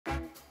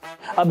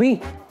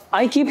Abhi,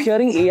 I keep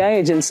hearing AI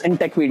agents in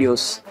tech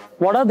videos.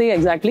 What are they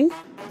exactly?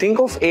 Think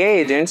of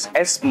AI agents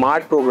as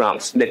smart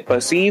programs that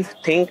perceive,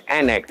 think,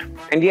 and act.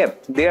 And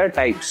yep, there are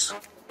types.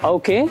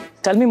 Okay,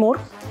 tell me more.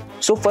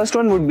 So first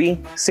one would be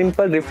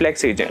simple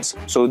reflex agents.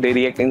 So they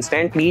react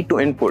instantly to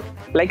input,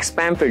 like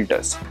spam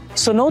filters.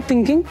 So no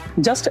thinking,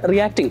 just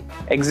reacting.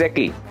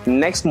 Exactly.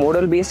 Next,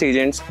 model-based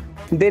agents,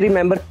 they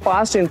remember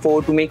past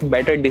info to make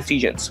better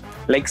decisions,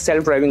 like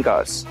self-driving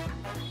cars.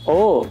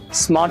 Oh,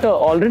 smarter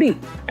already.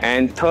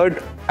 And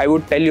third, I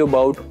would tell you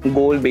about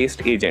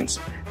goal-based agents.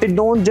 They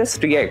don't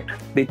just react,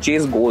 they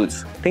chase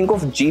goals. Think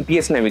of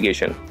GPS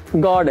navigation.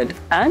 Got it.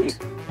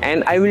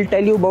 And I will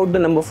tell you about the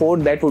number 4,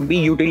 that would be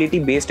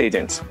utility-based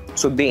agents.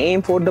 So they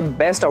aim for the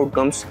best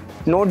outcomes,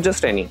 not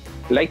just any,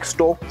 like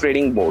stock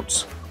trading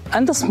bots.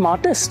 And the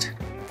smartest.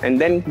 And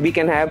then we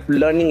can have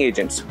learning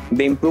agents.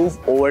 They improve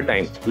over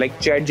time, like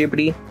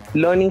ChatGPT,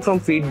 learning from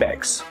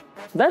feedbacks.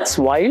 That's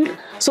wild.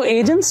 So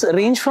agents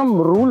range from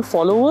rule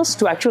followers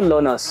to actual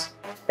learners.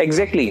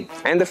 Exactly.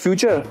 And the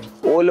future,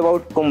 all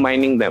about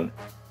combining them.